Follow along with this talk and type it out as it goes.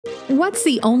What's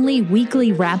the only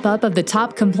weekly wrap-up of the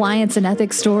top compliance and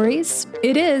ethics stories?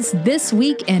 It is This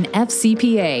Week in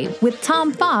FCPA with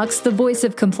Tom Fox, the voice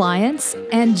of compliance,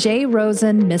 and Jay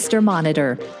Rosen, Mr.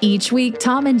 Monitor. Each week,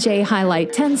 Tom and Jay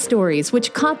highlight 10 stories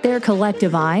which caught their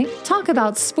collective eye, talk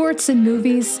about sports and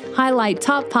movies, highlight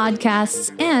top podcasts,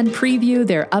 and preview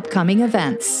their upcoming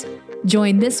events.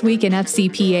 Join This Week in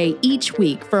FCPA each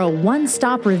week for a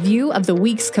one-stop review of the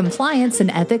week's compliance and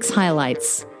ethics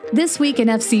highlights. This Week in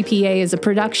FCPA is a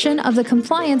production of the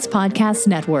Compliance Podcast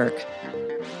Network.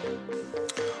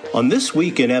 On This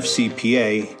Week in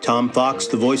FCPA, Tom Fox,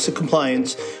 the voice of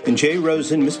compliance, and Jay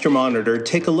Rosen, Mr. Monitor,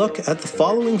 take a look at the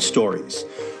following stories.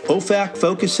 OFAC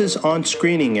focuses on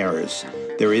screening errors.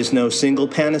 There is no single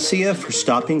panacea for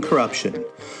stopping corruption.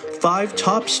 5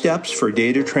 top steps for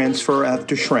data transfer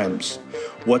after Schrems.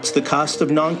 What's the cost of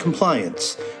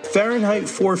non-compliance? Fahrenheit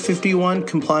 451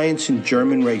 compliance in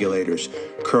German regulators.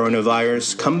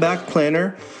 Coronavirus comeback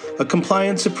planner. A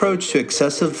compliance approach to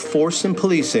excessive force in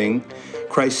policing.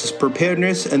 Crisis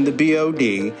preparedness and the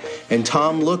BOD. And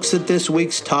Tom looks at this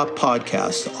week's top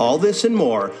podcast. All this and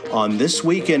more on This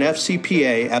Week in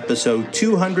FCPA, episode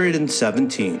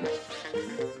 217.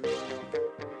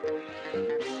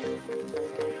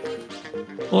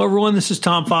 Hello, everyone. This is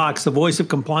Tom Fox, the voice of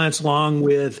compliance, along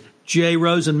with Jay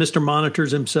Rosen, Mr.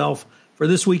 Monitors himself, for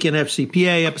This Week in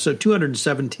FCPA, episode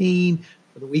 217,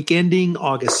 for the week ending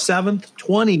August 7th,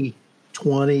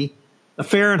 2020, the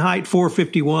Fahrenheit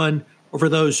 451, or for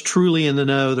those truly in the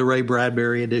know, the Ray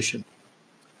Bradbury edition.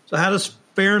 So how does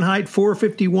Fahrenheit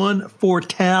 451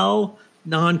 foretell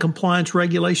non-compliance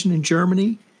regulation in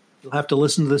Germany? You'll have to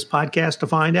listen to this podcast to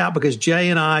find out, because Jay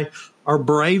and I are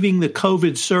braving the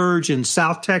COVID surge in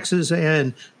South Texas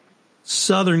and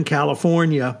Southern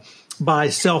California by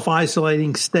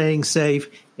self-isolating, staying safe,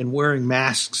 and wearing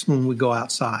masks when we go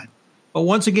outside. But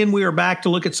once again, we are back to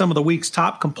look at some of the week's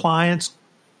top compliance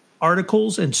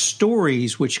articles and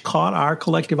stories which caught our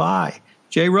collective eye.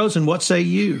 Jay Rosen, what say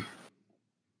you?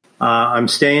 I'm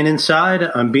staying inside,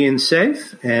 I'm being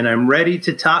safe, and I'm ready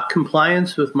to talk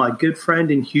compliance with my good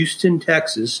friend in Houston,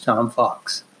 Texas, Tom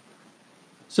Fox.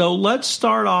 So let's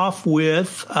start off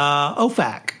with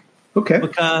OFAC. Okay.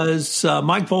 Because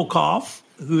Mike Volkov,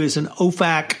 who is an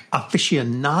OFAC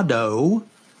aficionado,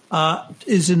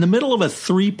 is in the middle of a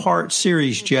 3-part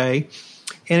series, Jay,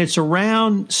 and it's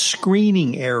around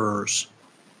screening errors.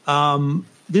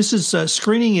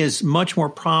 Screening is much more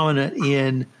prominent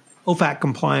in OFAC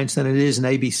compliance than it is in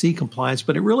ABC compliance,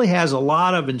 but it really has a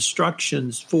lot of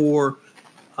instructions for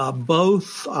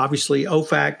both, obviously,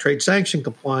 OFAC trade sanction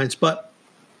compliance, but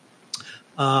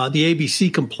the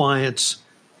ABC compliance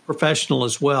professional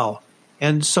as well.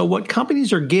 And so what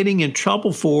companies are getting in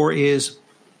trouble for is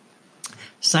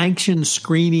sanction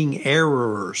screening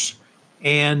errors.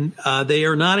 And they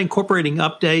are not incorporating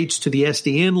updates to the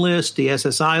SDN list, the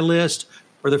SSI list,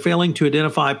 or they're failing to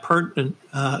identify pertinent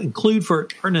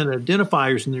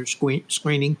identifiers in their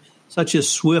screening, such as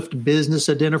SWIFT business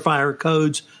identifier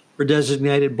codes for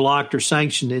designated blocked or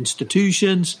sanctioned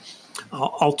institutions,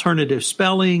 alternative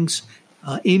spellings,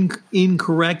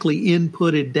 incorrectly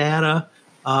inputted data.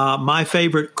 My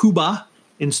favorite, Cuba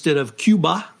instead of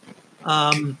Cuba.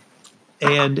 And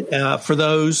for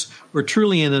those who are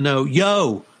truly in the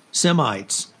know,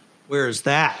 Semites, where is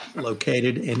that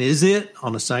located? And is it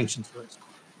on a sanctions list?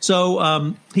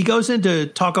 So he goes in to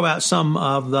talk about some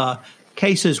of the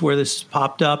cases where this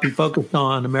popped up. He focused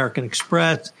on American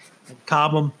Express and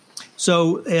Cobham.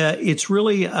 So it's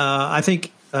really, I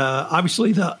think,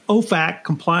 obviously the OFAC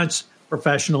compliance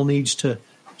professional needs to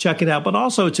check it out, but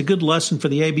also it's a good lesson for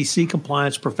the ABC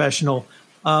compliance professional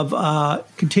of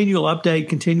continual update,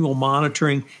 continual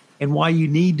monitoring, and why you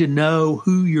need to know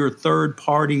who your third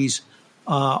parties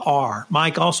are.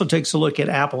 Mike also takes a look at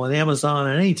Apple and Amazon,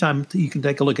 and anytime you can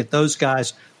take a look at those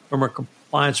guys from a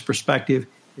compliance perspective,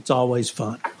 it's always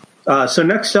fun. So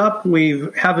next up, we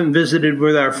haven't visited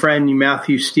with our friend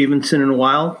Matthew Stevenson in a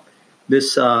while.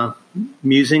 This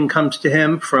musing comes to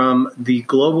him from the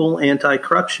Global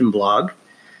Anti-Corruption blog.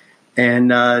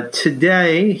 And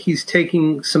today he's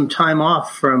taking some time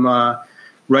off from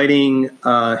writing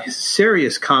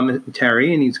serious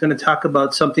commentary, and he's going to talk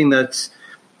about something that's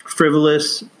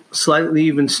frivolous, slightly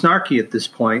even snarky at this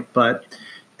point. But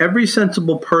every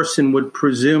sensible person would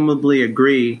presumably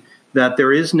agree that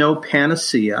there is no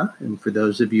panacea, and for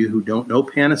those of you who don't know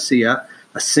panacea,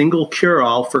 a single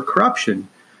cure-all for corruption.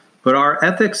 But our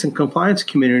ethics and compliance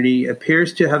community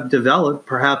appears to have developed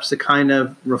perhaps a kind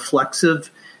of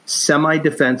reflexive,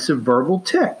 semi-defensive verbal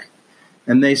tick.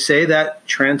 And they say that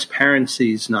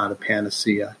transparency is not a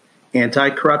panacea.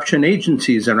 Anti-corruption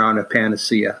agencies are not a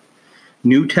panacea.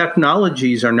 New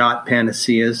technologies are not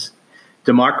panaceas.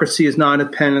 Democracy is not a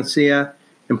panacea,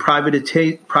 and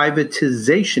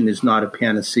privatization is not a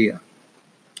panacea.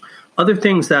 Other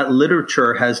things that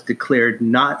literature has declared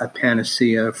not a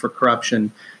panacea for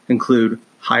corruption include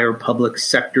higher public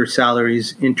sector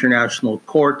salaries, international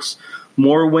courts,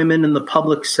 more women in the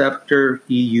public sector,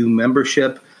 EU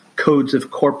membership, codes of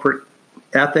corporate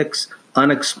ethics,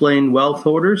 unexplained wealth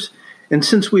orders. And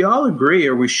since we all agree,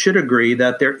 or we should agree,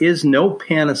 that there is no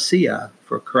panacea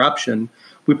for corruption,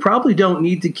 we probably don't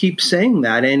need to keep saying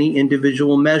that any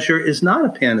individual measure is not a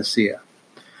panacea.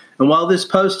 And while this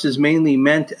post is mainly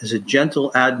meant as a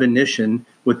gentle admonition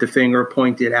with the finger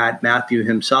pointed at Matthew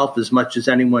himself as much as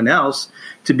anyone else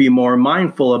to be more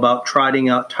mindful about trotting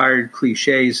out tired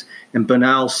cliches and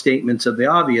banal statements of the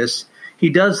obvious,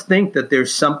 he does think that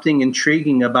there's something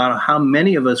intriguing about how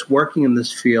many of us working in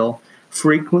this field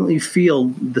frequently feel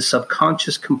the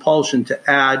subconscious compulsion to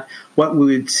add what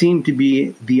would seem to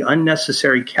be the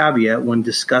unnecessary caveat when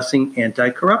discussing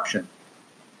anti-corruption.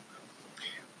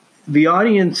 The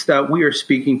audience that we are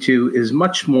speaking to is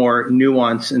much more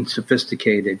nuanced and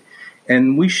sophisticated,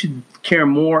 and we should care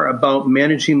more about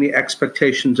managing the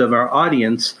expectations of our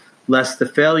audience, lest the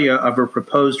failure of a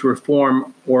proposed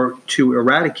reform or to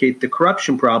eradicate the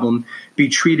corruption problem be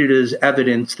treated as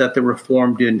evidence that the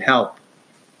reform didn't help.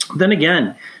 Then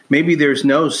again, maybe there's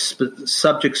no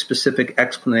subject-specific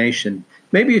explanation.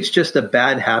 Maybe it's just a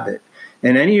bad habit.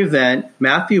 In any event,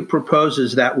 Matthew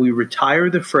proposes that we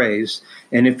retire the phrase,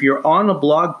 and if you're on a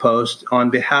blog post on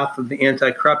behalf of the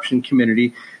anti-corruption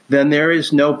community, then there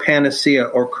is no panacea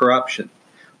or corruption.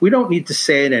 We don't need to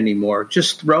say it anymore.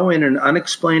 Just throw in an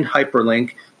unexplained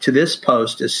hyperlink to this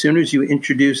post as soon as you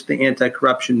introduce the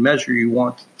anti-corruption measure you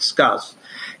want to discuss.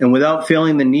 And without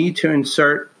feeling the need to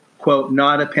insert, quote,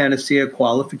 not a panacea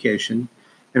qualification.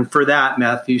 And for that,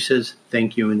 Matthew says,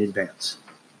 thank you in advance.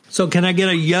 So can I get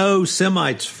a yo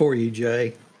Semites for you,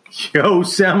 Jay? Yo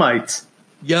Semites.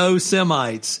 Yo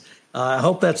Semites. I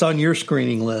hope that's on your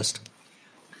screening list.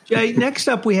 Jay, next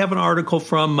up we have an article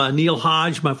from Neil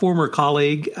Hodge, my former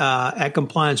colleague at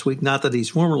Compliance Week. Not that he's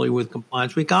formerly with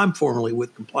Compliance Week. I'm formerly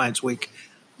with Compliance Week.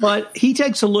 But he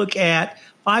takes a look at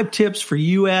 5 tips for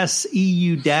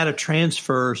U.S.-EU data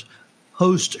transfers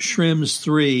post-Schrems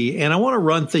 3. And I want to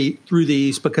run through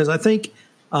these because I think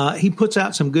he puts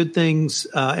out some good things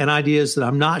and ideas that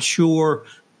I'm not sure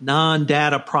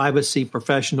non-data privacy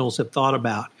professionals have thought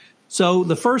about. So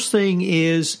the first thing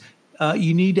is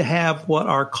you need to have what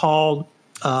are called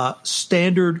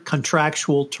standard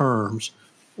contractual terms,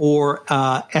 or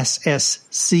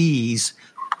SSCs,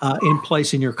 in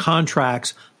place in your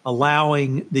contracts,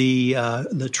 allowing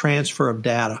the transfer of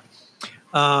data.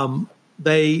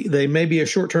 They may be a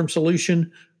short-term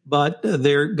solution, but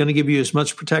they're going to give you as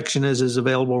much protection as is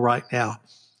available right now.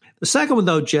 The second one,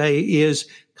 though, Jay, is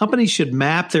companies should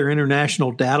map their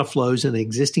international data flows and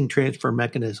existing transfer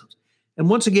mechanisms. And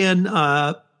once again,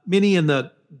 many in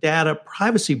the data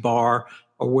privacy bar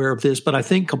are aware of this, but I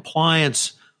think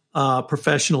compliance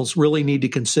professionals really need to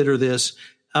consider this.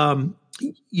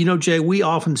 Jay, we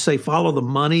often say follow the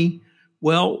money.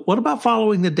 Well, what about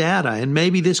following the data? And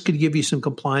maybe this could give you some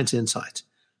compliance insights.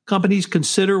 Companies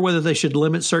consider whether they should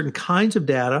limit certain kinds of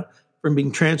data from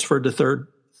being transferred to third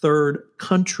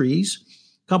countries.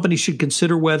 Companies should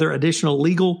consider whether additional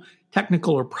legal,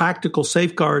 technical, or practical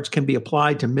safeguards can be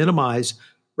applied to minimize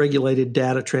regulated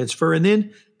data transfer. And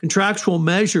then contractual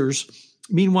measures,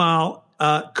 meanwhile,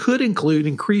 could include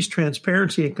increased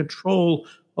transparency and control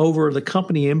over the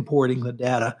company importing the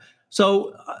data.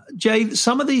 So, Jay,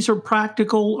 some of these are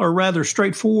practical or rather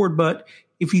straightforward, but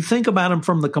if you think about them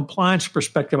from the compliance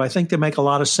perspective, I think they make a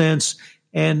lot of sense.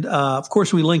 And, of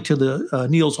course, we link to the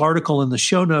Neil's article in the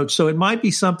show notes. So it might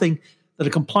be something that a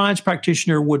compliance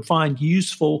practitioner would find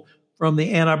useful from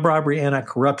the anti-bribery,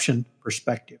 anti-corruption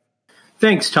perspective.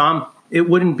 Thanks, Tom. It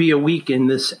wouldn't be a week in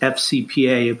this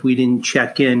FCPA if we didn't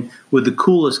check in with the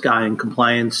coolest guy in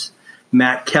compliance,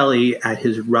 Matt Kelly, at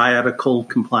his Radical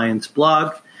Compliance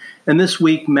blog. And this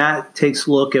week, Matt takes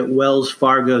a look at Wells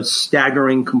Fargo's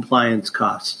staggering compliance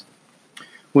costs.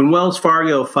 When Wells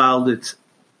Fargo filed its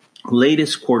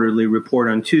latest quarterly report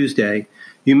on Tuesday,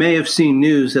 you may have seen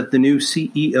news that the new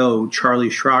CEO, Charlie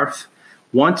Scharf,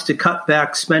 wants to cut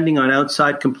back spending on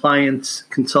outside compliance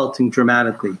consulting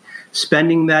dramatically,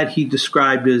 spending that he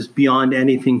described as beyond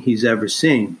anything he's ever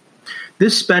seen.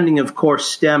 This spending, of course,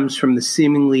 stems from the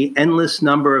seemingly endless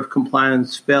number of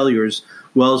compliance failures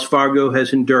Wells Fargo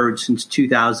has endured since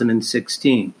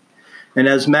 2016. And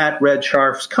as Matt read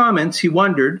Scharf's comments, he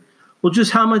wondered, well,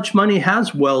 just how much money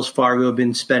has Wells Fargo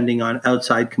been spending on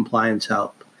outside compliance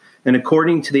help? And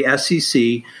according to the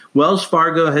SEC, Wells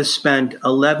Fargo has spent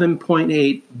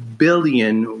 $11.8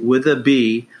 billion with a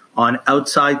B on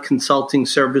outside consulting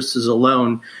services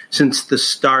alone since the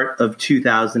start of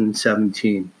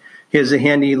 2017. Here's a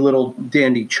handy little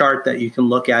dandy chart that you can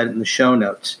look at in the show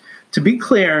notes. To be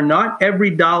clear, not every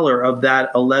dollar of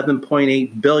that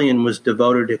 $11.8 billion was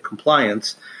devoted to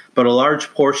compliance, but a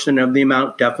large portion of the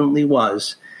amount definitely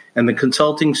was. And the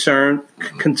consulting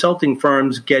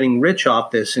firms getting rich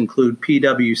off this include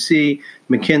PwC,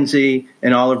 McKinsey,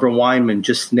 and Oliver Wyman,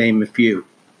 just to name a few.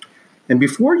 And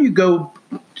before you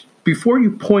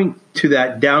point to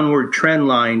that downward trend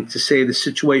line to say the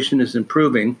situation is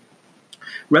improving,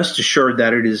 rest assured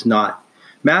that it is not.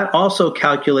 Matt also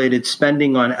calculated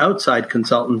spending on outside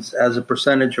consultants as a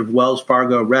percentage of Wells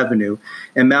Fargo revenue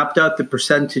and mapped out the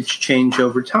percentage change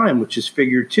over time, which is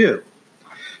figure 2.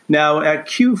 Now, at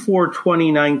Q4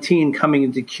 2019 coming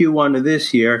into Q1 of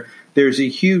this year, there's a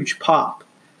huge pop.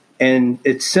 And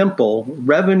it's simple.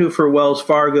 Revenue for Wells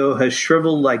Fargo has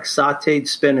shriveled like sauteed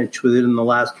spinach within the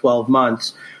last 12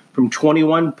 months from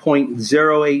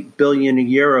 $21.08 billion a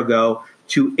year ago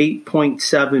to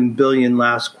 $8.7 billion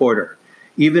last quarter.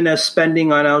 Even as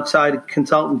spending on outside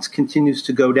consultants continues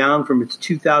to go down from its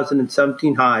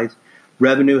 2017 highs,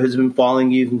 revenue has been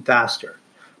falling even faster.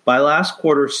 By last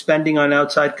quarter, spending on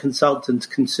outside consultants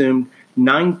consumed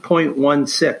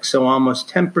 9.16, so almost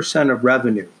 10% of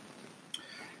revenue.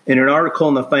 In an article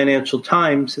in the Financial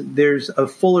Times, there's a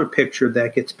fuller picture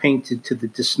that gets painted to the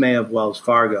dismay of Wells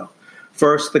Fargo.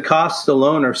 First, the costs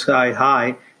alone are sky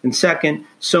high. And second,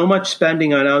 so much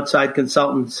spending on outside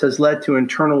consultants has led to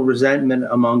internal resentment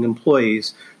among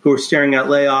employees who are staring at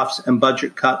layoffs and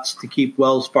budget cuts to keep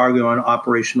Wells Fargo on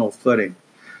operational footing.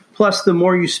 Plus, the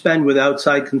more you spend with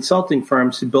outside consulting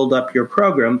firms to build up your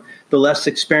program, the less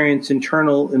experience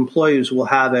internal employees will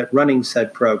have at running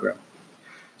said program.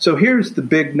 So here's the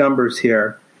big numbers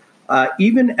here.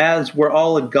 Even as we're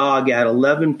all agog at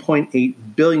 $11.8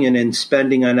 billion in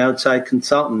spending on outside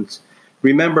consultants,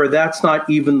 remember that's not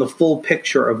even the full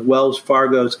picture of Wells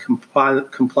Fargo's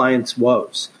compliance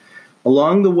woes.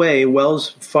 Along the way,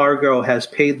 Wells Fargo has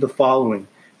paid the following: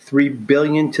 $3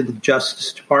 billion to the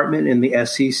Justice Department and the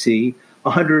SEC,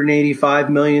 $185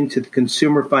 million to the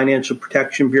Consumer Financial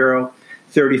Protection Bureau,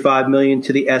 $35 million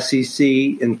to the SEC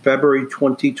in February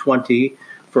 2020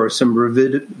 for some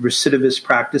recidivist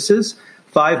practices,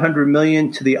 $500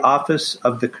 million to the Office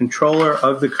of the Comptroller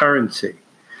of the Currency.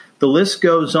 The list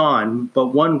goes on, but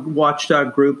one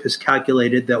watchdog group has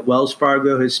calculated that Wells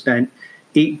Fargo has spent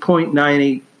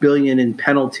 $8.98 billion in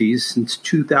penalties since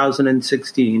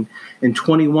 2016 and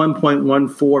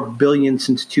 $21.14 billion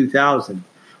since 2000.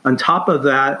 On top of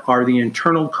that are the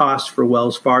internal costs for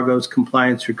Wells Fargo's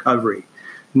compliance recovery,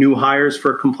 new hires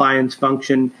for compliance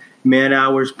function, man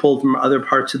hours pulled from other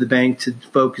parts of the bank to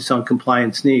focus on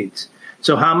compliance needs.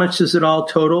 So how much does it all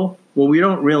total? Well, we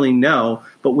don't really know,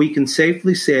 but we can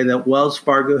safely say that Wells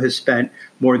Fargo has spent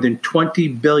more than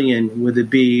 $20 billion with a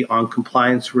B on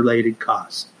compliance-related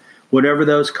costs. Whatever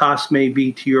those costs may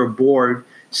be to your board,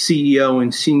 CEO,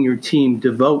 and senior team,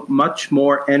 devote much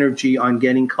more energy on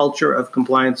getting culture of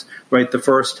compliance right the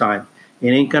first time. It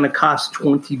ain't going to cost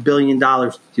 $20 billion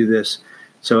to do this.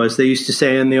 So as they used to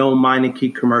say in the old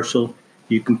Meineke commercial,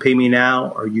 you can pay me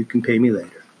now or you can pay me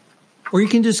later. Or you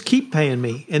can just keep paying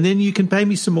me, and then you can pay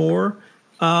me some more,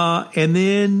 and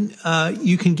then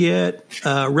you can get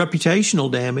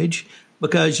reputational damage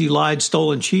because you lied,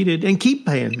 stole, and cheated, and keep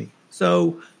paying me.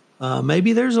 So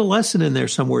maybe there's a lesson in there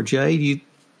somewhere, Jay.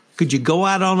 Could you go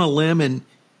out on a limb and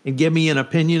give me an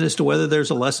opinion as to whether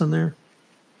there's a lesson there?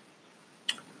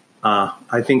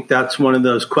 I think that's one of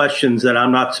those questions that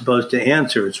I'm not supposed to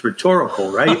answer. It's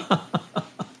rhetorical, right?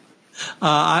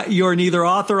 You're neither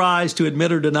authorized to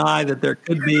admit or deny that there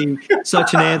could be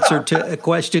such an answer to a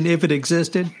question if it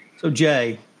existed. So,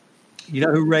 Jay, you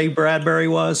know who Ray Bradbury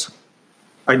was?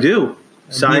 I do.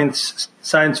 Science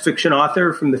fiction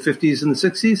author from the 50s and the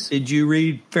 60s. Did you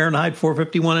read Fahrenheit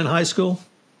 451 in high school?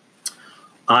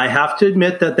 I have to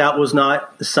admit that was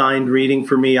not assigned reading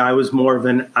for me. I was more of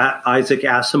an Isaac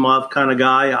Asimov kind of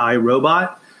guy,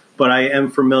 iRobot, but I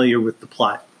am familiar with the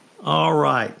plot. All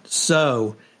right.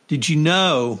 So, did you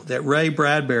know that Ray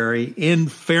Bradbury in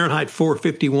Fahrenheit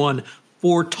 451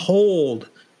 foretold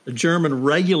the German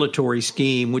regulatory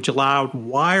scheme which allowed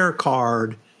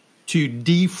Wirecard to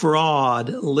defraud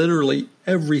literally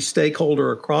every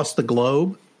stakeholder across the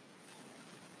globe?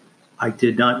 I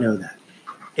did not know that.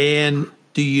 And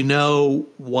do you know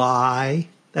why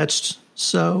that's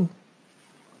so?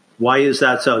 Why is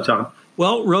that so, Tom?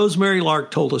 Well, Rosemary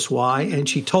Lark told us why, and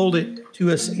she told it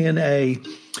to us in a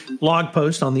blog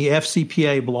post on the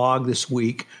FCPA blog this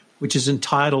week, which is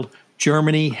entitled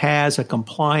Germany Has a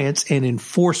Compliance and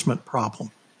Enforcement Problem.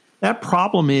 That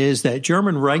problem is that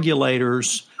German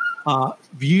regulators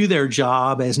view their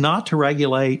job as not to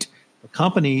regulate the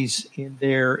companies in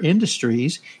their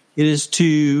industries. It is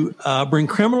to bring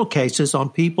criminal cases on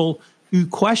people who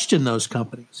question those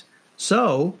companies.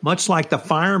 So, much like the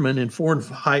fireman in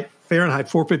Fahrenheit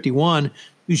 451,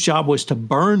 whose job was to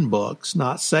burn books,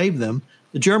 not save them,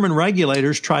 the German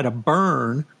regulators try to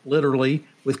burn, literally,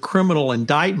 with criminal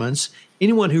indictments,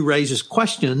 anyone who raises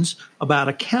questions about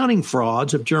accounting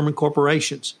frauds of German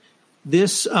corporations.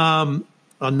 This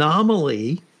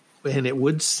anomaly, and it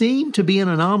would seem to be an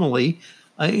anomaly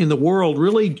in the world,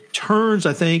 really turns,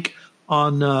 I think,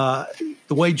 on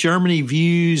the way Germany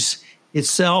views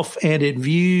itself, and it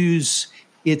views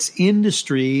its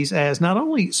industries as not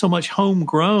only so much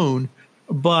homegrown,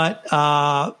 but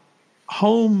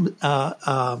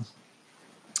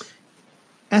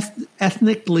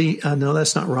ethnically, no,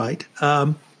 that's not right,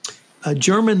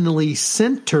 Germanly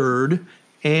centered,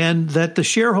 and that the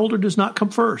shareholder does not come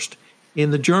first.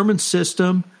 In the German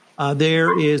system,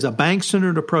 there is a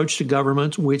bank-centered approach to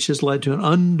government, which has led to an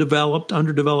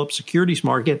underdeveloped securities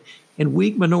market and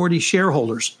weak minority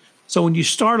shareholders. So when you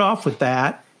start off with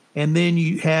that, and then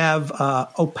you have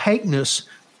opaqueness,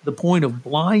 the point of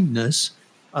blindness,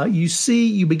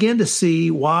 you begin to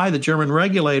see why the German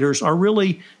regulators are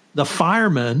really the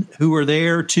firemen who are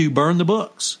there to burn the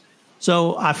books.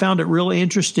 So I found it really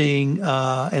interesting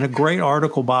and a great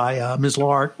article by Ms.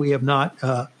 Lark. We have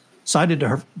not cited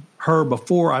her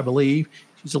before, I believe.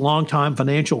 She's a longtime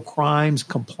financial crimes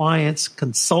compliance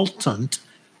consultant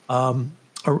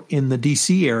in the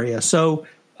D.C. area. So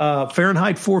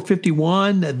Fahrenheit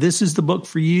 451, this is the book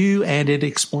for you, and it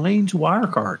explains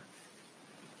Wirecard.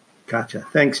 Gotcha.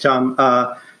 Thanks, Tom.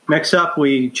 Next up,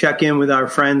 we check in with our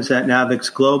friends at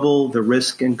Navix Global, the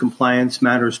Risk and Compliance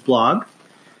Matters blog.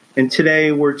 And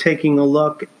today we're taking a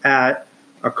look at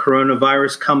a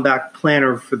coronavirus comeback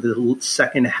planner for the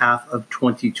second half of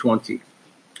 2020.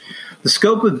 The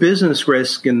scope of business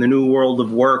risk in the new world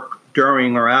of work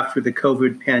during or after the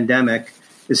COVID pandemic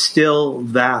is still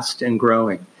vast and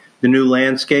growing. The new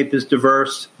landscape is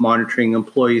diverse, monitoring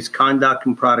employees' conduct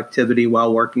and productivity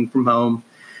while working from home,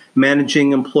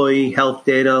 managing employee health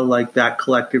data like that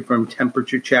collected from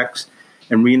temperature checks,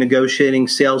 and renegotiating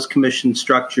sales commission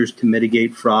structures to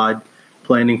mitigate fraud,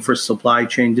 planning for supply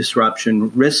chain disruption.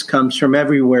 Risk comes from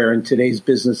everywhere in today's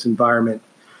business environment.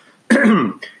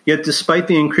 Yet despite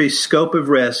the increased scope of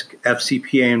risk,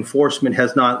 FCPA enforcement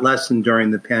has not lessened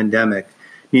during the pandemic.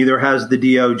 Neither has the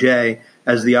DOJ,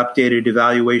 as the updated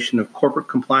evaluation of corporate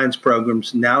compliance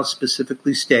programs now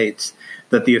specifically states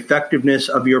that the effectiveness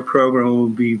of your program will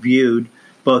be viewed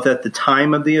both at the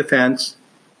time of the offense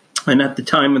and at the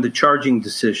time of the charging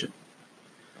decision.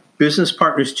 Business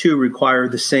partners, too, require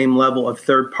the same level of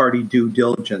third-party due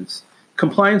diligence.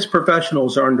 Compliance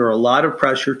professionals are under a lot of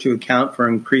pressure to account for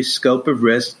increased scope of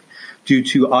risk due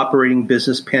to operating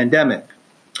business pandemic.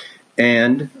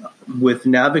 And with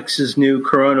Navix's new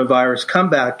coronavirus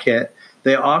comeback kit,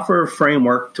 they offer a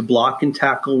framework to block and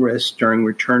tackle risk during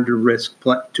return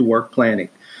to work planning.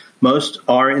 Most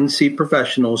R&C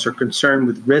professionals are concerned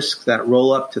with risks that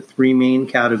roll up to three main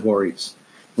categories.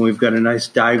 And we've got a nice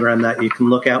diagram that you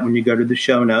can look at when you go to the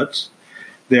show notes.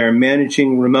 They're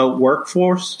managing remote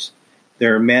workforce,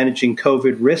 they're managing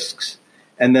COVID risks,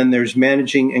 and then there's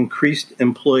managing increased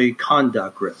employee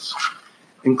conduct risks.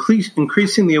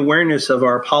 Increasing the awareness of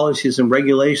our policies and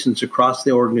regulations across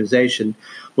the organization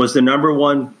was the number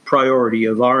one priority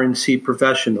of R&C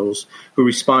professionals who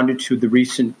responded to the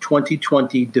recent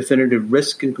 2020 Definitive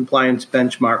Risk and Compliance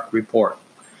Benchmark report.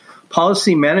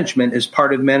 Policy management is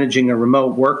part of managing a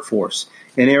remote workforce,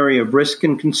 an area of risk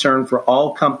and concern for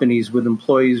all companies with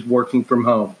employees working from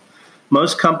home.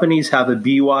 Most companies have a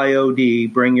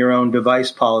BYOD, bring your own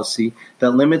device policy,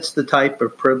 that limits the type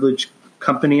of privileged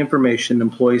company information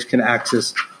employees can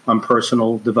access on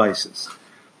personal devices.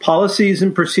 Policies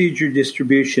and procedure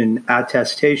distribution,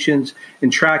 attestations,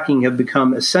 and tracking have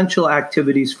become essential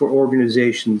activities for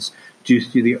organizations due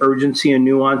to the urgency and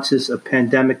nuances of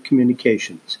pandemic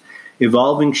communications.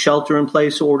 Evolving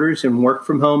shelter-in-place orders and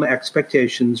work-from-home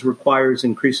expectations requires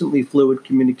increasingly fluid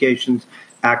communications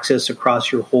access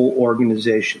across your whole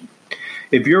organization.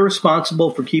 If you're responsible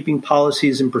for keeping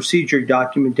policies and procedure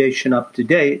documentation up to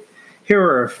date, here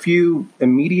are a few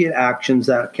immediate actions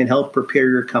that can help prepare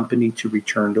your company to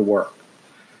return to work.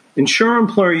 Ensure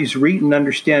employees read and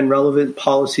understand relevant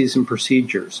policies and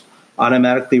procedures.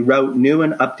 Automatically route new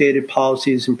and updated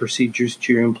policies and procedures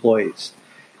to your employees.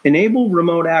 Enable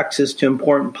remote access to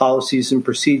important policies and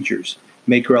procedures.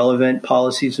 make relevant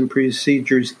policies and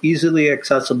procedures easily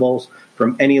accessible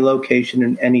from any location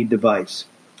and any device.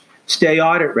 Stay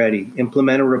audit ready.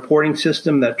 Implement a reporting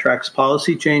system that tracks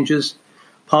policy changes.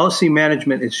 Policy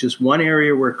management is just one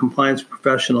area where compliance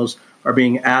professionals are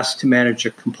being asked to manage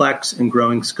a complex and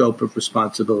growing scope of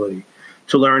responsibility.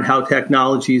 To learn how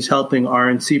technology is helping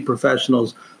R&C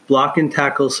professionals block and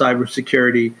tackle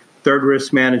cybersecurity, third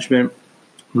risk management,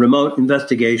 remote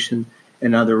investigation,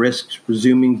 and other risks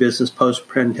resuming business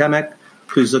post-pandemic,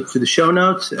 please look to the show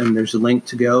notes, and there's a link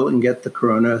to go and get the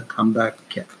Corona Comeback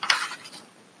Kit.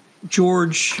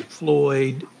 George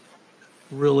Floyd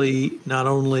really not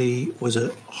only was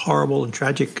a horrible and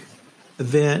tragic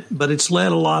event, but it's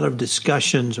led a lot of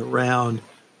discussions around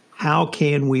how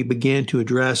can we begin to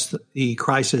address the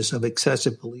crisis of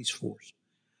excessive police force.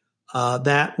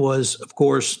 That was, of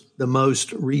course, the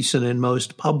most recent and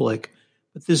most public,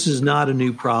 but this is not a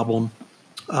new problem.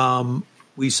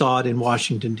 We saw it in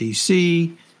Washington,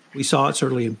 D.C. We saw it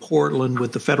certainly in Portland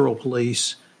with the federal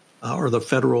police or the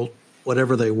federal,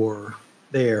 whatever they were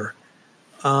there.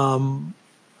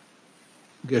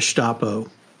 Gestapo.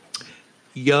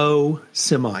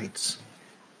 Semites.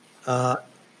 And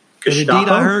indeed,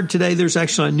 I heard today there's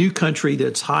actually a new country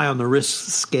that's high on the risk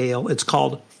scale. It's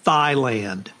called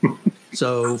Thailand.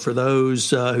 So for those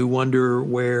who wonder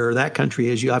where that country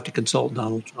is, you have to consult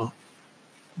Donald Trump.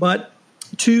 But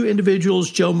two individuals,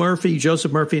 Joseph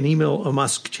Murphy and Emil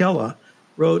Mascella,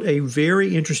 wrote a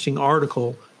very interesting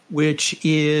article, which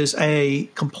is a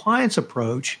compliance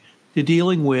approach to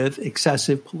dealing with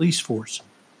excessive police force.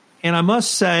 And I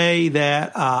must say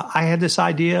that I had this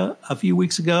idea a few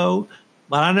weeks ago,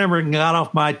 but I never got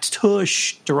off my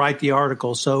tush to write the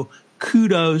article. So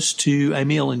kudos to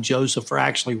Emil and Joseph for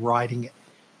actually writing it.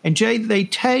 And Jay, they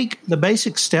take the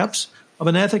basic steps of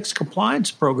an ethics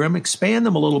compliance program, expand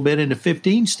them a little bit into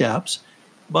 15 steps,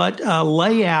 but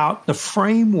lay out the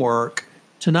framework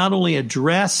to not only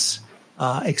address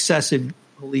excessive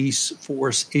police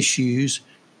force issues,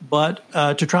 but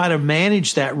to try to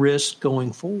manage that risk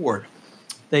going forward.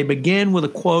 They begin with a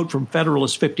quote from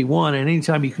Federalist 51, and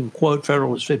anytime you can quote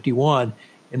Federalist 51,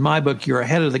 in my book, you're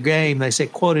ahead of the game. They say,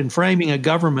 quote, in framing a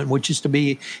government which is to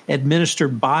be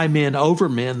administered by men over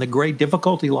men, the great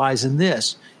difficulty lies in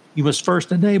this. You must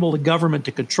first enable the government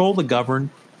to control the governed,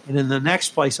 and in the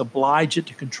next place, oblige it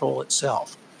to control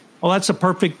itself. Well, that's a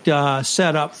perfect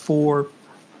setup for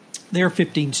their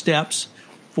 15 steps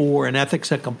for an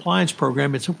ethics and compliance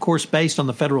program. It's, of course, based on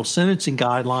the federal sentencing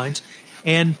guidelines.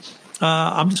 And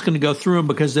I'm just going to go through them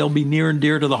because they'll be near and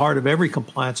dear to the heart of every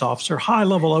compliance officer.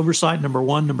 High-level oversight, number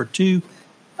 1. Number 2,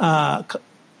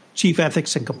 chief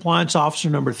ethics and compliance officer.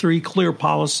 Number 3, clear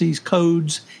policies,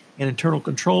 codes, and internal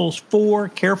controls. 4,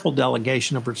 careful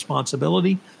delegation of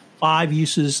responsibility. 5,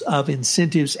 uses of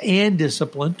incentives and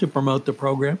discipline to promote the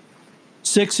program.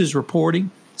 6 is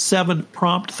reporting. 7,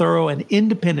 prompt, thorough, and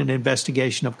independent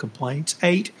investigation of complaints.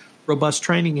 8, robust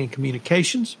training and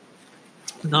communications.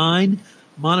 9,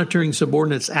 monitoring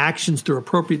subordinates' actions through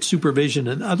appropriate supervision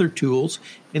and other tools.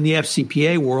 In the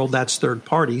FCPA world, that's third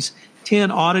parties.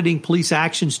 10, auditing police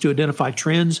actions to identify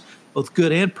trends, both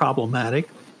good and problematic.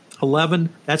 11,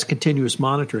 that's continuous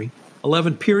monitoring.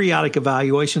 11, periodic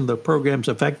evaluation of the program's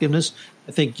effectiveness.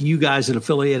 I think you guys at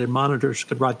Affiliated Monitors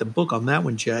could write the book on that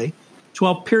one, Jay.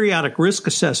 12, periodic risk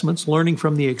assessments, learning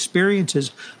from the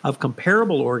experiences of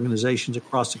comparable organizations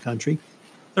across the country.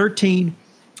 13,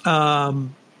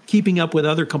 keeping up with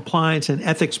other compliance and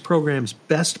ethics programs'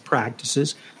 best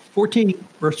practices. 14,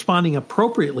 responding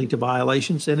appropriately to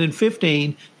violations. And then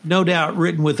 15, no doubt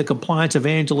written with the compliance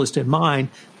evangelist in mind,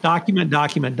 document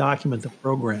the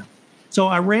program. So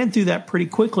I ran through that pretty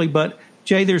quickly, but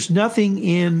Jay, there's nothing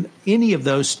in any of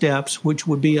those steps which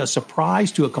would be a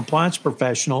surprise to a compliance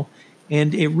professional.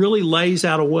 And it really lays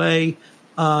out a way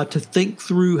to think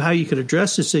through how you could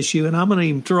address this issue. And I'm going to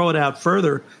even throw it out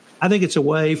further. I think it's a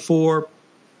way for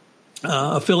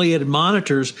Affiliated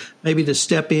Monitors maybe to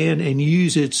step in and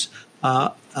use its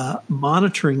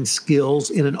monitoring skills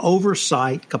in an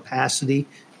oversight capacity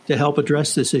to help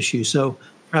address this issue. So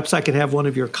perhaps I could have one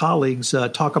of your colleagues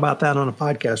talk about that on a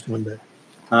podcast one day.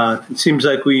 It seems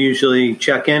like we usually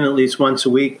check in at least once a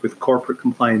week with Corporate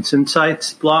Compliance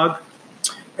Insights blog.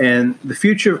 And the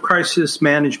future of crisis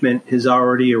management has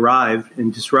already arrived,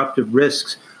 and disruptive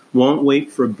risks won't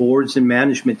wait for boards and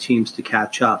management teams to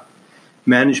catch up.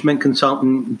 Management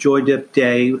consultant Joydip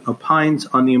Day opines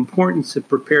on the importance of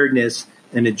preparedness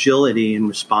and agility in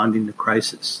responding to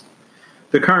crisis.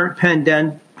 The current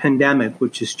pandemic,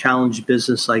 which has challenged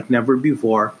business like never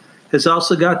before, has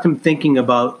also got them thinking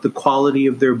about the quality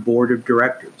of their board of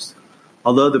directors.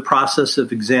 Although the process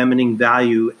of examining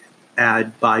value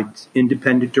ad by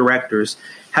independent directors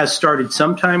has started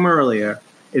sometime earlier,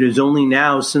 it is only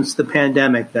now since the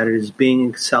pandemic that it is being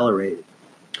accelerated.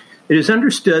 It is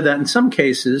understood that in some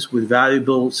cases, with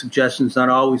valuable suggestions not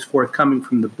always forthcoming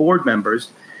from the board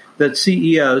members, that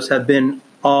CEOs have been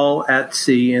all at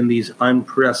sea in these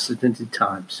unprecedented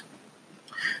times.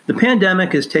 The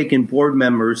pandemic has taken board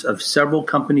members of several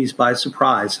companies by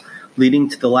surprise, leading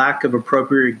to the lack of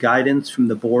appropriate guidance from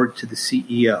the board to the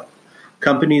CEO.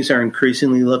 Companies are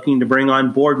increasingly looking to bring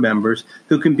on board members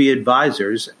who can be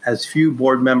advisors, as few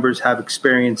board members have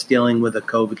experience dealing with a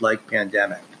COVID-like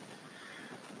pandemic.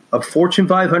 A Fortune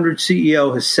 500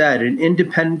 CEO has said an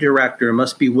independent director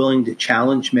must be willing to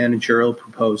challenge managerial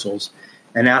proposals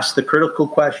and ask the critical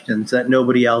questions that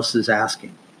nobody else is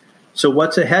asking. So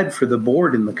what's ahead for the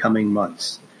board in the coming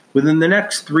months? Within the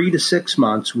next 3 to 6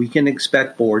 months, we can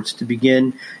expect boards to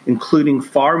begin including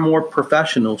far more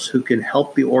professionals who can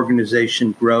help the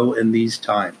organization grow in these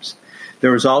times.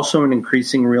 There is also an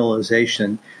increasing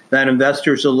realization that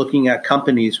investors are looking at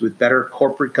companies with better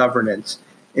corporate governance,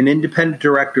 and independent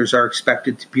directors are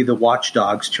expected to be the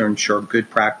watchdogs to ensure good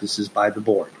practices by the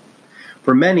board.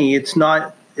 For many, it's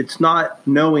not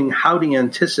knowing how to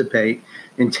anticipate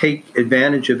and take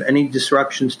advantage of any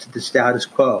disruptions to the status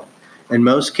quo. In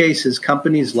most cases,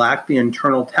 companies lack the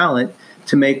internal talent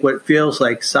to make what feels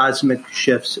like seismic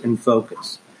shifts in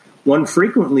focus. One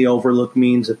frequently overlooked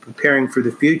means of preparing for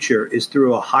the future is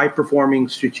through a high-performing,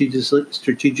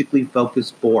 strategically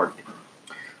focused board.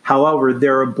 However,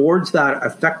 there are boards that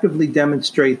effectively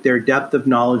demonstrate their depth of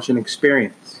knowledge and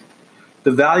experience.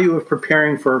 The value of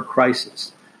preparing for a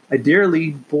crisis.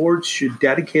 Ideally, boards should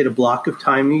dedicate a block of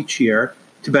time each year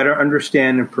to better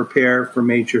understand and prepare for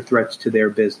major threats to their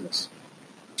business.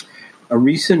 A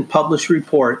recent published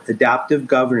report, Adaptive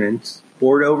Governance,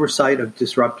 Board Oversight of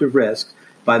Disruptive Risks,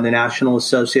 by the National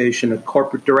Association of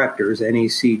Corporate Directors,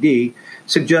 NACD,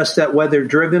 suggests that whether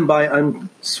driven by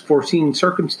unforeseen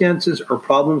circumstances or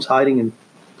problems hiding in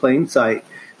plain sight,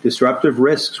 disruptive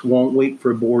risks won't wait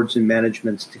for boards and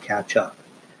managements to catch up.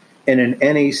 In an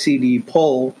NACD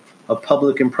poll of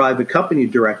public and private company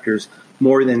directors,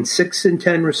 more than 6 in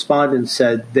 10 respondents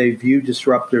said they view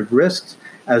disruptive risks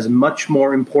as much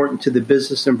more important to the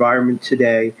business environment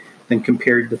today than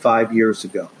compared to 5 years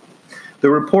ago. The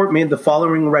report made the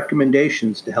following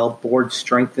recommendations to help boards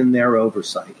strengthen their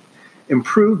oversight.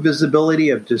 Improve visibility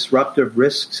of disruptive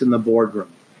risks in the boardroom.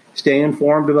 Stay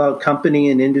informed about company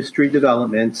and industry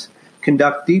developments.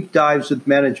 Conduct deep dives with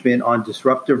management on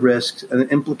disruptive risks and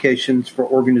implications for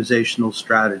organizational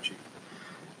strategy.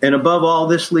 And above all,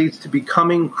 this leads to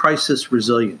becoming crisis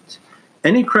resilient.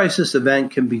 Any crisis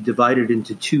event can be divided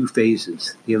into 2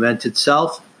 phases, the event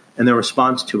itself and the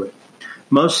response to it.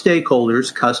 Most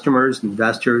stakeholders, customers,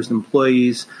 investors,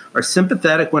 employees, are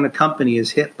sympathetic when a company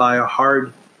is hit by a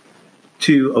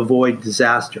hard-to-avoid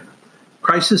disaster.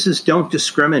 Crises don't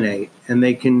discriminate, and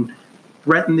they can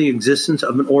threaten the existence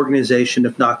of an organization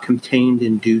if not contained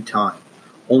in due time.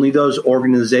 Only those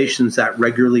organizations that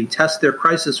regularly test their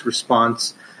crisis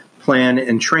response plan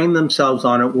and train themselves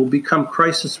on it will become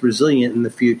crisis resilient in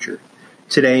the future.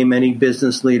 Today, many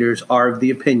business leaders are of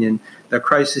the opinion that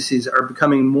crises are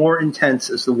becoming more intense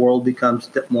as the world becomes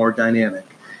more dynamic.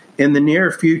 In the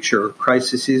near future,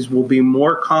 crises will be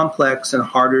more complex and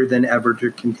harder than ever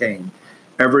to contain.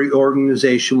 Every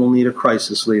organization will need a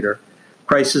crisis leader.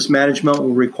 Crisis management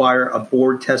will require a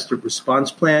board-tested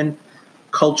response plan.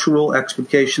 Cultural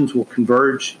expectations will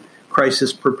converge.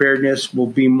 Crisis preparedness will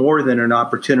be more than an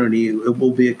opportunity. It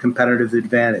will be a competitive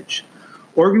advantage.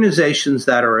 Organizations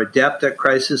that are adept at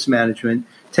crisis management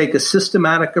take a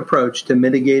systematic approach to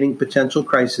mitigating potential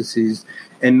crises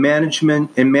and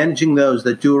managing those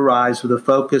that do arise with a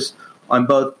focus on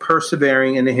both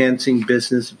persevering and enhancing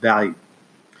business value.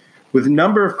 With a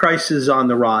number of crises on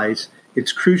the rise,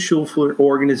 it's crucial for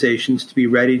organizations to be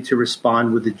ready to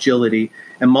respond with agility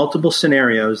and multiple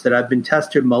scenarios that have been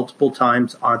tested multiple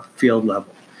times on the field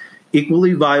level.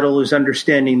 Equally vital is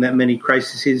understanding that many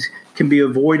crises can be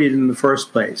avoided in the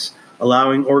first place,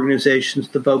 allowing organizations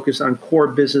to focus on core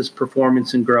business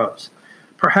performance and growth.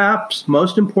 Perhaps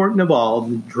most important of all,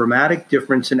 the dramatic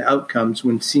difference in outcomes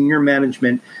when senior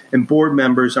management and board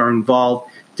members are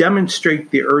involved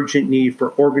demonstrate the urgent need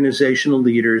for organizational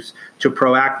leaders to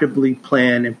proactively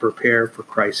plan and prepare for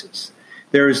crisis.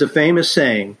 There is a famous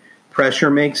saying,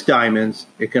 pressure makes diamonds.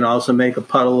 It can also make a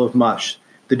puddle of mush.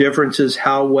 The difference is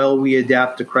how well we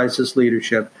adapt to crisis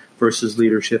leadership versus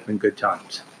leadership in good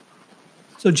times.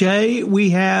 So, Jay, we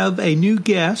have a new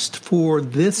guest for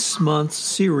this month's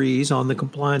series on the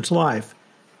Compliance Life.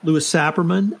 Louis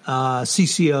Sapperman,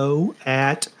 CCO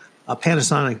at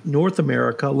Panasonic North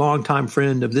America, longtime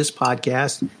friend of this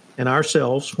podcast and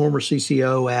ourselves, former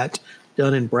CCO at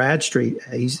Dun & Bradstreet.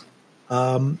 He's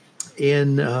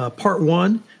in part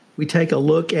one, we take a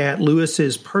look at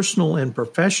Lewis's personal and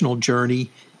professional journey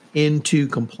into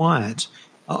compliance.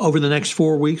 Over the next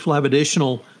 4 weeks, we'll have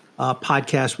additional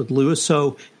podcasts with Lewis.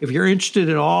 So if you're interested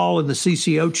at all in the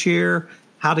CCO chair,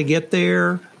 how to get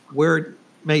there, where it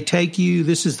may take you,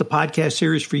 this is the podcast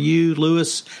series for you.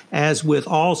 Lewis, as with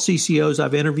all CCOs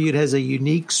I've interviewed, has a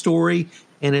unique story,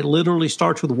 and it literally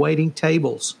starts with waiting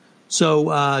tables.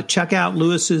 So check out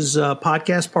Lewis's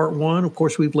podcast, part one. Of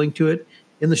course, we've linked to it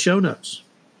in the show notes.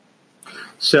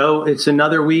 So it's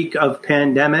another week of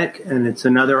pandemic, and it's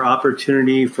another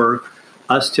opportunity for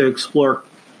us to explore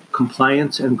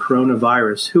compliance and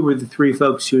coronavirus. Who were the three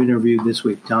folks you interviewed this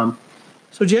week, Tom?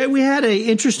 So, Jay, we had an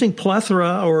interesting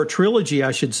plethora, or a trilogy,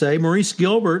 I should say. Maurice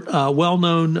Gilbert,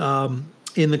 well-known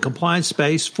in the compliance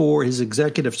space for his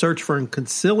executive search firm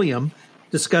Concilium,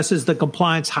 discusses the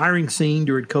compliance hiring scene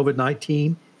during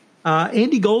COVID-19.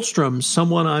 Andy Goldstrom,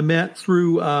 someone I met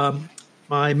through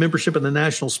my membership in the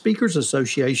National Speakers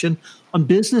Association, on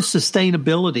business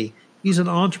sustainability. He's an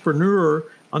entrepreneur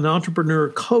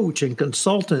coach and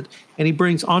consultant, and he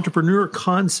brings entrepreneur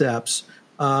concepts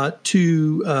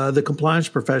to the compliance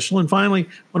professional. And finally,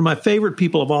 one of my favorite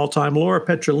people of all time, Laura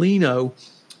Petrolino,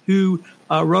 who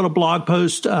wrote a blog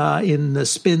post in the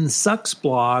Spin Sucks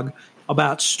blog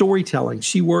about storytelling.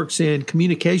 She works in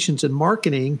communications and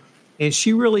marketing, and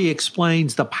she really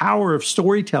explains the power of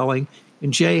storytelling,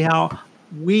 and Jay, how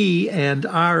we and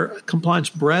our compliance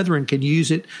brethren can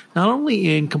use it not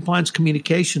only in compliance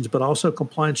communications, but also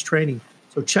compliance training.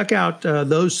 So check out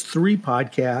those three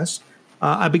podcasts.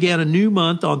 I began a new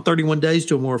month on 31 Days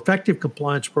to a More Effective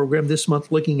Compliance Program, this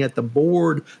month looking at the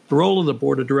role of the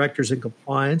board of directors in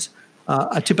compliance.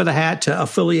 A tip of the hat to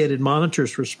Affiliated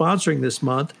Monitors for sponsoring this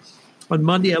month. On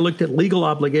Monday, I looked at legal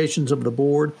obligations of the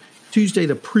board. Tuesday,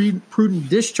 the prudent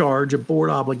discharge of board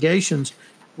obligations.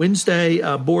 Wednesday,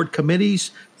 board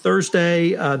committees. Thursday,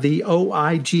 the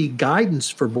OIG guidance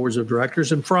for boards of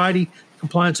directors. And Friday,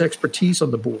 compliance expertise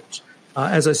on the boards.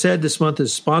 As I said, this month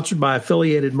is sponsored by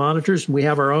Affiliated Monitors, and we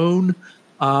have our own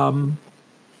iTunes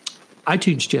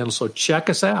channel, so check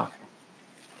us out.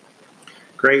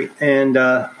 Great. And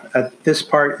at this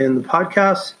part in the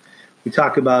podcast, we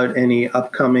talk about any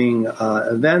upcoming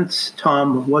events.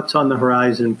 Tom, what's on the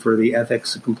horizon for the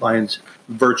ethics and compliance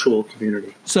virtual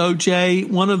community? So, Jay,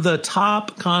 one of the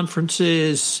top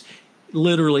conferences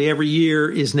literally every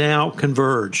year is now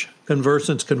Converge,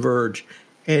 Conversant's Converge.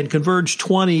 And Converge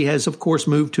 20 has, of course,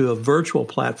 moved to a virtual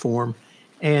platform,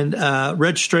 and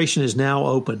registration is now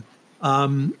open.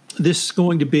 This is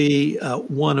going to be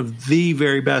one of the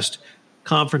very best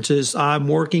conferences. I'm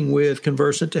working with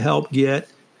Conversant to help get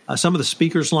some of the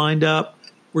speakers lined up.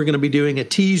 We're going to be doing a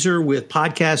teaser with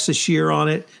podcasts this year on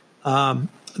it.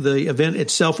 The event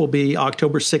itself will be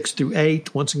October 6th through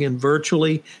 8th, once again,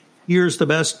 virtually. Here's the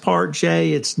best part,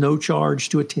 Jay. It's no charge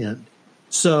to attend.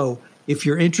 So if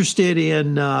you're interested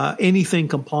in anything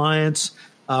compliance,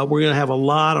 we're going to have a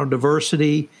lot on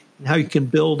diversity and how you can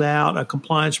build out a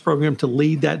compliance program to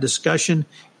lead that discussion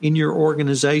in your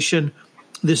organization.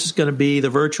 This is going to be the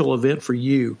virtual event for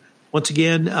you. Once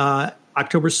again,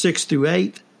 October 6th through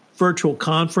 8th, virtual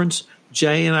conference.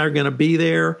 Jay and I are going to be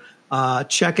there.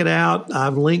 Check it out.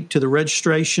 I've linked to the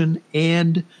registration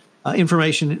and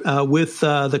information with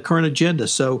the current agenda.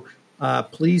 So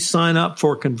please sign up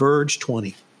for Converge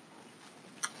 20.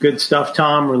 Good stuff,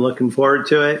 Tom. We're looking forward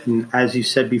to it. And as you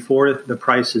said before, the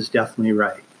price is definitely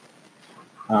right.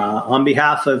 On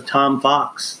behalf of Tom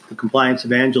Fox, the compliance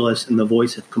evangelist and the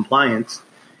voice of compliance,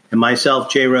 and myself,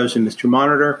 Jay Rosen, Mr.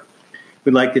 Monitor,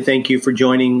 we'd like to thank you for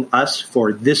joining us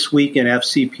for This Week in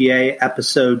FCPA,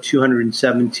 episode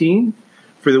 217,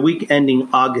 for the week ending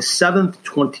August 7th,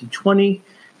 2020,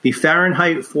 the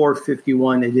Fahrenheit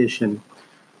 451 edition.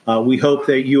 We hope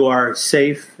that you are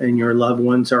safe and your loved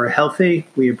ones are healthy.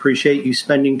 We appreciate you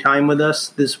spending time with us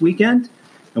this weekend,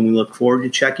 and we look forward to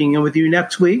checking in with you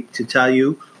next week to tell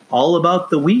you all about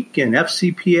the week in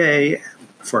FCPA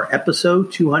for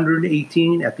episode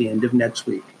 218 at the end of next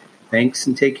week. Thanks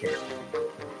and take care.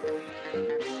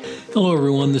 Hello,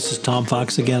 everyone. This is Tom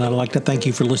Fox again. I'd like to thank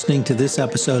you for listening to this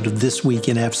episode of This Week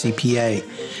in FCPA.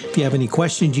 If you have any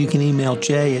questions, you can email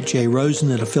Jay at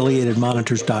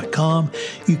jrosen@affiliatedmonitors.com.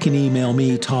 You can email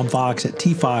me, Tom Fox, at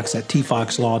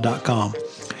tfox@tfoxlaw.com.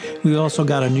 We also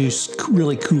got a new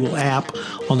really cool app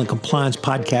on the Compliance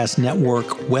Podcast Network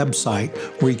website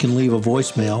where you can leave a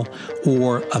voicemail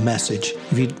or a message.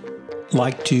 If you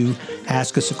like to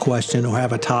ask us a question or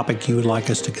have a topic you would like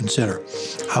us to consider.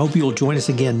 I hope you'll join us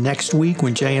again next week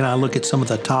when Jay and I look at some of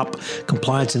the top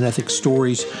compliance and ethics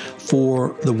stories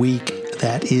for the week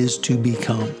that is to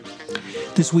become.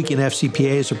 This Week in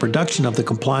FCPA is a production of the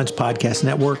Compliance Podcast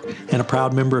Network and a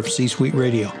proud member of C-Suite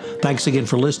Radio. Thanks again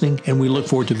for listening, and we look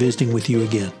forward to visiting with you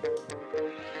again.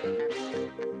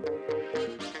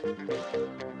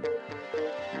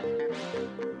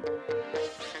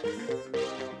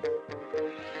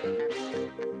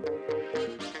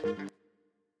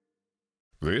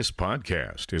 This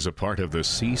podcast is a part of the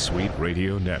C-Suite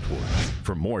Radio Network.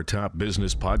 For more top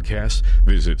business podcasts,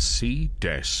 visit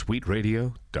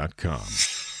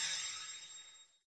c-suiteradio.com.